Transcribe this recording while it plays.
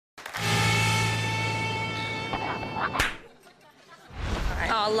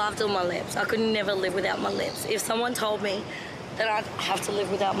I love doing my lips. I could never live without my lips. If someone told me that I'd have to live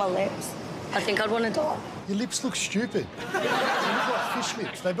without my lips, I think I'd want to die. Your lips look stupid. They look like fish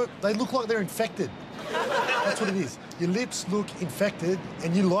lips. They look like they're infected. That's what it is. Your lips look infected,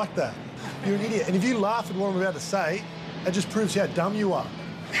 and you like that. You're an idiot. And if you laugh at what I'm about to say, that just proves how dumb you are.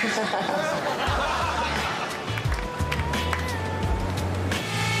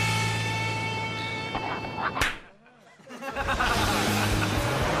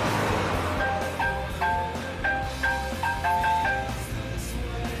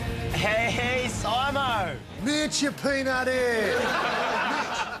 Hey, Simo! Mitch, you peanut head!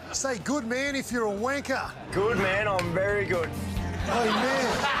 Mitch, say good man if you're a wanker. Good, man. I'm very good. Oh,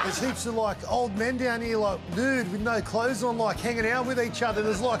 man, there's heaps of, like, old men down here, like, nude, with no clothes on, like, hanging out with each other.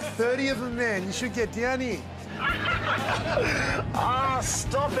 There's, like, 30 of them, man. You should get down here.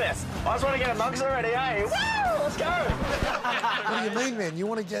 Stop it. I just want to get a mugs already, eh? Woo! Let's go! What do you mean, man? You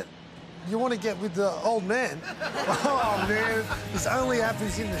want to get with the old man? Oh, man, this only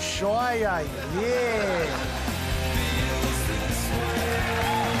happens in the Shire, yeah.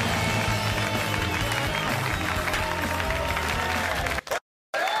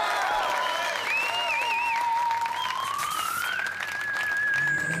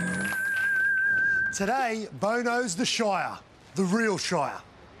 Today, Beau knows the Shire, the real Shire.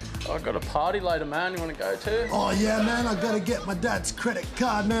 I've got a party later, man. You want to go to? Oh, yeah, man, I've got to get my dad's credit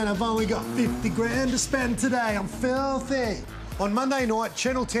card, man. I've only got 50 grand to spend today. I'm filthy. On Monday night,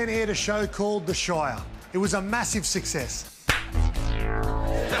 Channel 10 aired a show called The Shire. It was a massive success.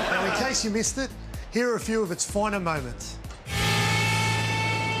 Now, in case you missed it, here are a few of its finer moments.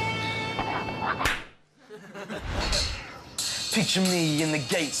 Picture me in the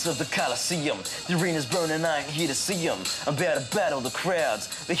gates of the Coliseum. The arena's burning, I ain't here to see them. I'm about to battle the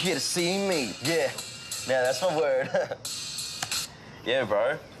crowds. They're here to see me. Yeah. Now that's my word. Yeah,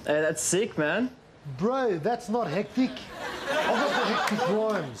 bro. Hey, that's sick, man. Bro, that's not hectic. I've got the hectic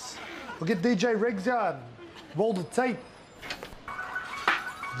rhymes. I'll get DJ Regzard. Roll the tape.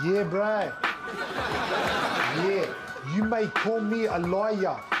 Yeah, bro. Yeah. You may call me a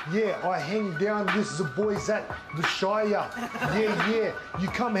liar. Yeah, I hang down with the boys at the Shire. Yeah. You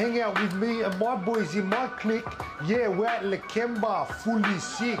come hang out with me and my boys in my clique. Yeah, we're at Lakemba, fully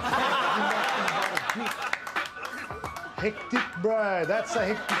sick. Hectic, bro. That's a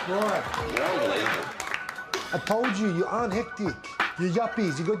hectic rhyme. I told you, you aren't hectic. You're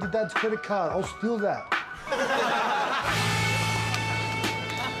yuppies. You got your dad's credit card. I'll steal that.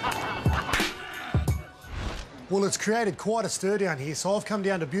 Well, it's created quite a stir down here, so I've come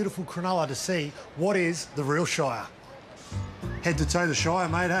down to beautiful Cronulla to see what is the real Shire. Head to toe the Shire,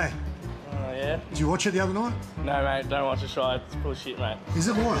 mate, hey? Oh, yeah? Did you watch it the other night? No, mate, don't watch the Shire. It's bullshit, mate. Is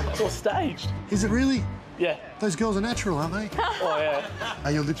it what? It's all staged. Is it really? Yeah. Those girls are natural, aren't they? Oh, yeah.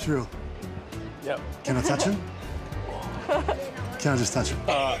 Are your lips real? Yep. Can I touch them? Can I just touch them?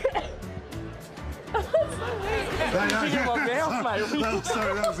 All right.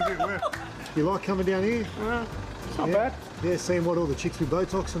 Sorry, that was a bit weird. You like coming down here? It's not bad. Yeah, seeing what all the chicks with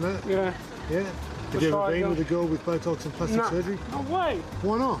Botox and that? Yeah. Yeah? Have you ever been with a girl with Botox and plastic surgery? No way.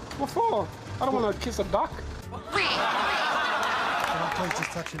 Why not? What for? I don't want to kiss a duck. Can I please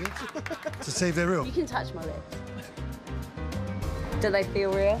just touch your lips to see if they're real? You can touch my lips. Do they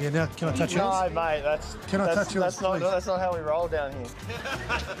feel real? Yeah, now, can I touch yours? No, mate, that's... Can I touch yours, That's not how we roll down here.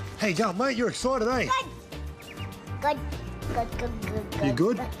 Hey, you going, mate? You're excited, eh? Good. You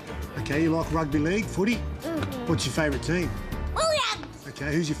good? Okay, you like rugby league, footy? What's your favourite team? Bulldogs.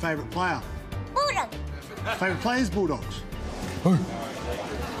 Okay, who's your favourite player? Bulldogs. Favourite players, Bulldogs? Oh.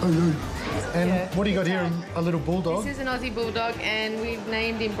 And what do you got here? A little bulldog? This is an Aussie Bulldog, and we've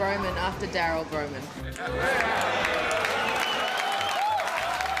named him Broman after Daryl Broman.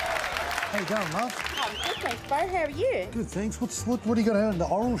 How you going, love? I'm good, thanks, Beau. How are you? Good, thanks. What do you got out in the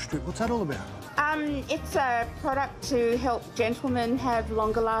oral strip? What's that all about? It's a product to help gentlemen have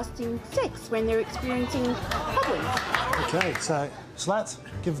longer-lasting sex when they're experiencing problems. Okay, so Slats,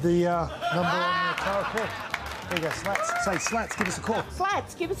 give the number on the tower call. There you go, Slats. Say, Slats, give us a call.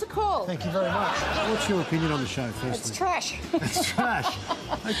 Slats, give us a call. Thank you very much. What's your opinion on the show, firstly? It's trash. It's trash.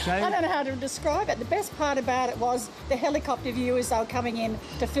 Okay. I don't know how to describe it. The best part about it was the helicopter viewers they were coming in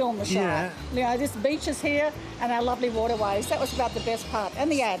to film the show. Yeah. You know, this beach is here and our lovely waterways. That was about the best part.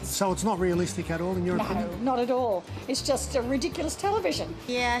 And the ads. So it's not realistic at all, in your opinion? No, not at all. It's just a ridiculous television.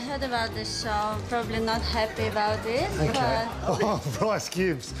 Yeah, I heard about the show. Probably not happy about it. Okay. But... Oh, Bryce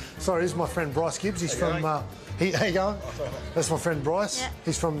Gibbs. Sorry, this is my friend Bryce Gibbs. He's from... how you going? That's my friend Bryce. Yeah.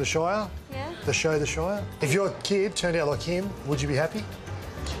 He's from the Shire. Yeah. The show, The Shire. If your kid turned out like him, would you be happy?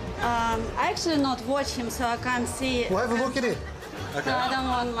 I actually not watch him, so I can't see. Well, have a look at him. No, I don't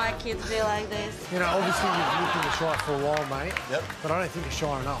want my kids to be like this. You know, obviously you've lived in the Shire for a while, mate. Yep. But I don't think it's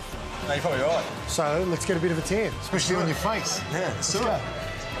Shire enough. No, you're probably right. So let's get a bit of a tan, especially on your face. Yeah, let's go.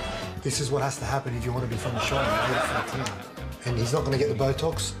 This is what has to happen if you want to be from the Shire. You get it for the tan. And he's not going to get the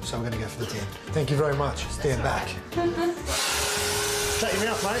Botox, so we're going to go for the tan. Thank you very much. Stand back. Shut your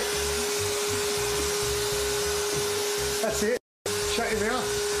mouth, mate. That's it. Shut your mouth.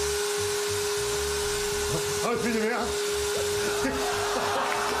 Open your mouth.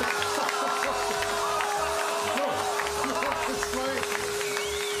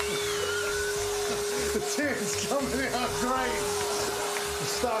 The tan's coming out great.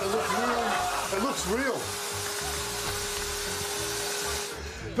 It's starting to look real. It looks real.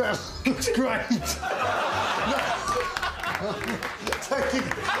 That looks great.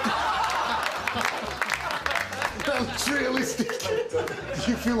 That looks realistic.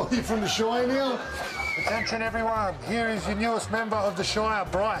 Do you feel like you're from the Shire now? Attention, everyone. Here is your newest member of the Shire,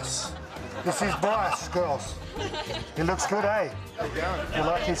 Bryce. This is Bryce, girls. He looks good, eh? How you going? You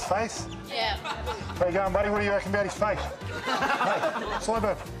like his face? Yeah. How you going, buddy? What do you reckon about his face? Hey,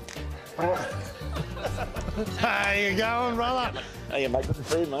 Slowbird. What do you want? How you going, brother? Hey, mate. Good to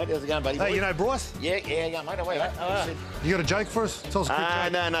see you, mate. How's it going, buddy? Hey, you know Bryce? Yeah, mate. Away, mate. You got a joke for us? Tell us a quick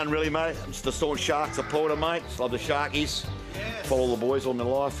joke. No, none really, mate. I'm just a staunch Shark supporter, mate. Just love the Sharkies. Follow the boys all my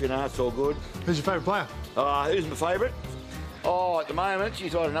life, you know. It's all good. Who's your favourite player? Who's my favourite? Oh, at the moment,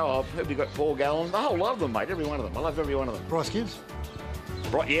 geez, I don't know. I've probably got Paul Gallen. I love them, mate. Every one of them. I love every one of them. Bryce Gibbs?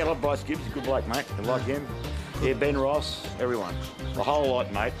 Yeah, I love Bryce Gibbs. He's a good bloke, mate. I like him. Yeah, Ben Ross, everyone. The whole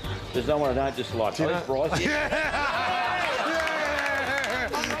lot, mate. There's no one I don't dislike. Do you know... Bryce, yeah.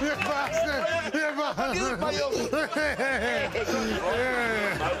 You bastard! You bastard!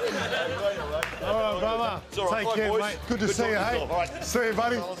 All right, brother. Right. Take care, boys. mate. Good to see you, hey? Right. See you,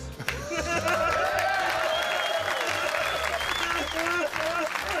 buddy.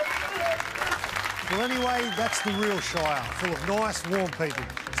 Well, anyway, that's the real Shire, full of nice, warm people.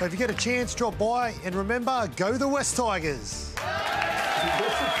 So if you get a chance, drop by, and remember, go the West Tigers.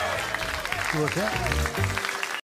 You work out?